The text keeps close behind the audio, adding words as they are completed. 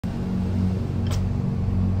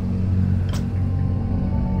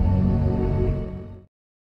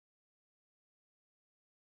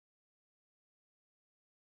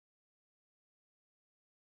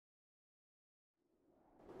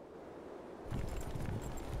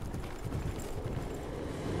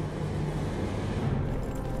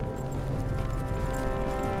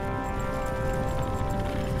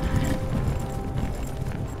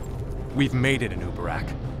We've made it in Uberak.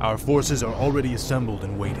 Our forces are already assembled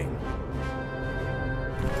and waiting.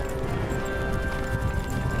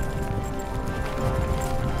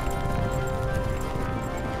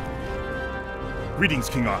 Greetings,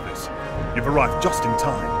 King Arthas. You've arrived just in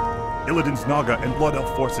time. Illidan's Naga and Blood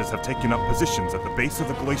Elf forces have taken up positions at the base of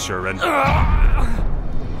the glacier and...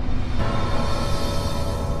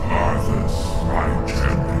 Arthas, my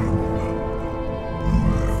champion. You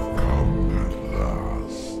have come at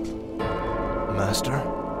last. Master?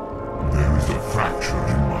 There is a fracture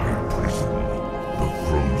in my prison, the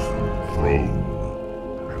frozen throne,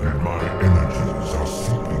 and my energies are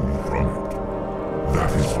seeping from it.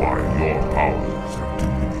 That is why your powers have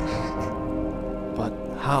diminished. But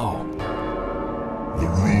how? The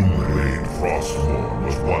rune-blade Frostmourne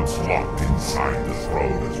was once locked inside the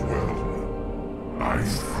throne as well. I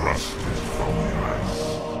thrust it from the ice,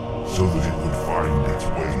 so that it would find its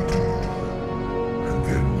way to you, and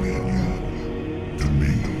then lead you to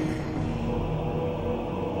me.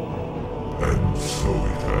 And so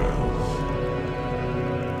it has.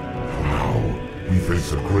 Now, we face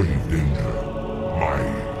a grave danger. My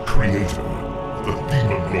creator, the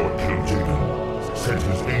Demon Lord Kil'jaeden, sent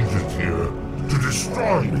his agents here to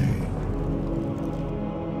destroy me.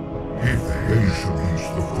 If they should reach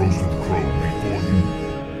the frozen throne before you,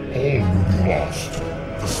 all will be lost.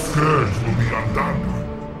 The scourge will be undone.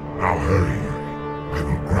 Now hurry. I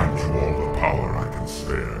will grant you all the power I can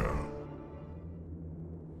spare.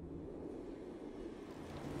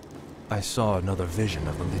 I saw another vision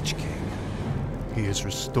of the Lich King. He has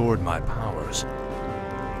restored my powers.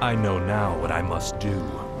 I know now what I must do.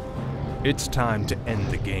 It's time to end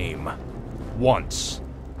the game. Once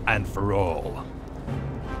and for all.